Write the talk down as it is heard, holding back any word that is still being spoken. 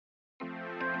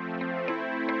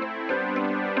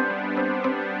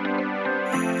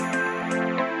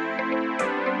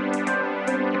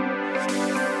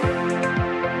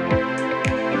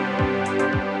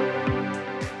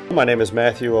My name is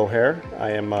Matthew O'Hare. I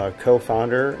am a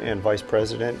co-founder and vice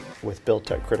president with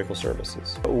Builtech Critical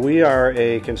Services. We are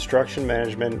a construction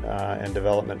management and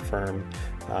development firm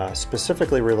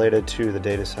specifically related to the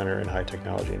data center and high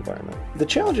technology environment. The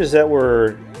challenges that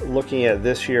we're looking at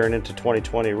this year and into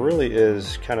 2020 really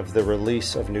is kind of the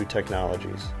release of new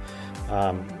technologies.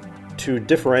 To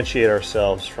differentiate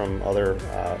ourselves from other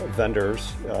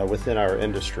vendors within our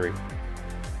industry,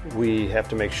 we have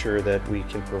to make sure that we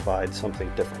can provide something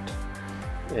different.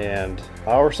 And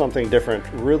our something different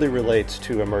really relates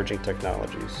to emerging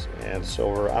technologies. And so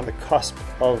we're on the cusp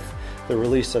of the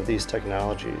release of these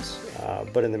technologies.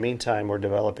 But in the meantime, we're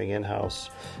developing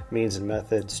in-house means and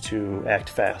methods to act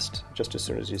fast just as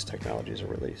soon as these technologies are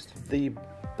released. The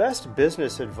best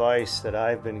business advice that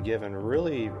I've been given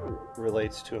really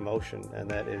relates to emotion, and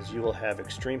that is you will have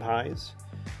extreme highs,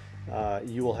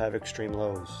 you will have extreme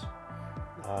lows.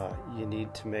 You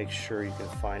need to make sure you can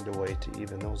find a way to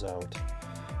even those out.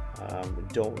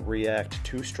 Don't react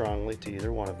too strongly to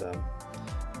either one of them,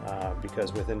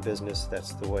 because within business,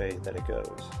 that's the way that it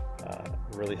goes.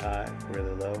 Really high,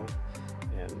 really low,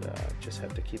 and just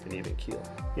have to keep an even keel.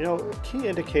 You know, key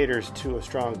indicators to a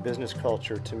strong business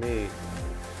culture, to me,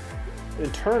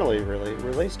 internally really,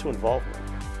 relates to involvement.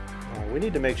 We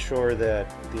need to make sure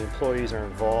that the employees are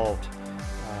involved,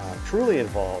 truly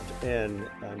involved in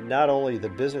not only the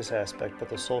business aspect, but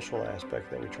the social aspect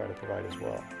that we try to provide as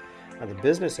well. On the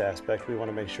business aspect, we want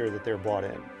to make sure that they're bought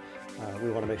in.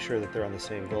 We want to make sure that they're on the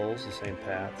same goals, the same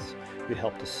paths. We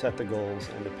help to set the goals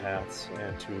and the paths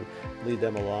and to lead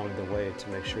them along the way to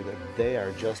make sure that they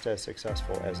are just as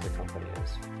successful as the company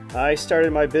is. I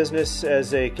started my business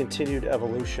as a continued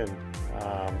evolution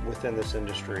within this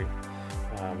industry.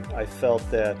 I felt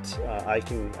that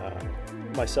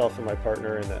myself and my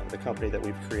partner and the company that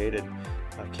we've created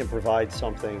can provide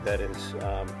something that is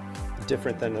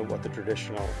different than what the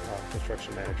traditional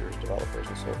construction managers, developers,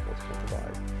 and so forth can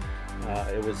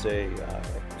provide. It was a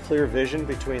clear vision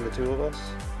between the two of us,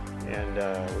 and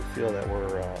we feel that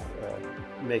we're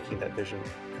making that vision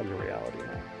come to reality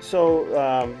now.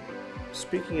 So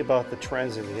speaking about the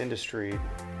trends in the industry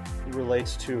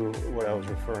relates to what I was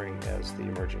referring as the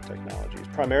emerging technologies.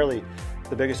 Primarily,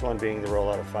 the biggest one being the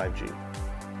rollout of 5G.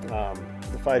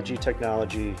 The 5G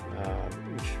technology,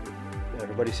 which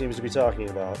everybody seems to be talking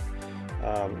about,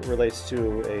 relates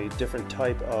to a different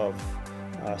type of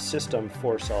system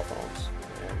for cell phones.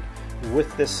 And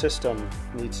with this system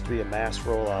needs to be a mass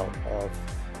rollout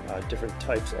of different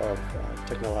types of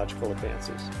technological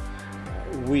advances.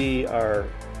 We are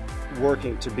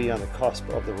working to be on the cusp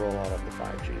of the rollout of the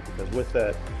 5G, because with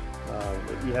that,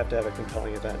 you have to have a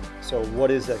compelling event. So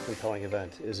what is that compelling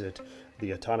event? Is it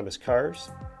the autonomous cars?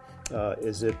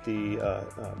 Is it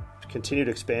the continued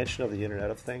expansion of the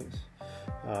Internet of Things?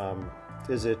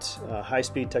 Is it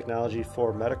high-speed technology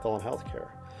for medical and healthcare?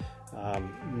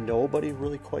 Nobody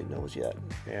really quite knows yet.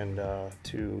 And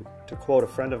to quote a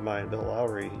friend of mine, Bill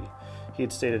Lowry, he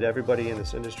had stated everybody in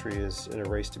this industry is in a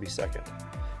race to be second,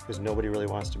 because nobody really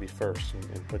wants to be first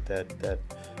and put that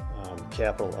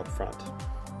capital up front.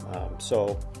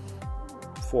 So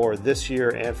for this year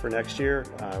and for next year,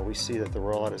 we see that the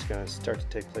rollout is going to start to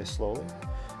take place slowly,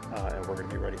 and we're going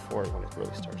to be ready for it when it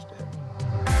really starts to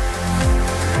hit.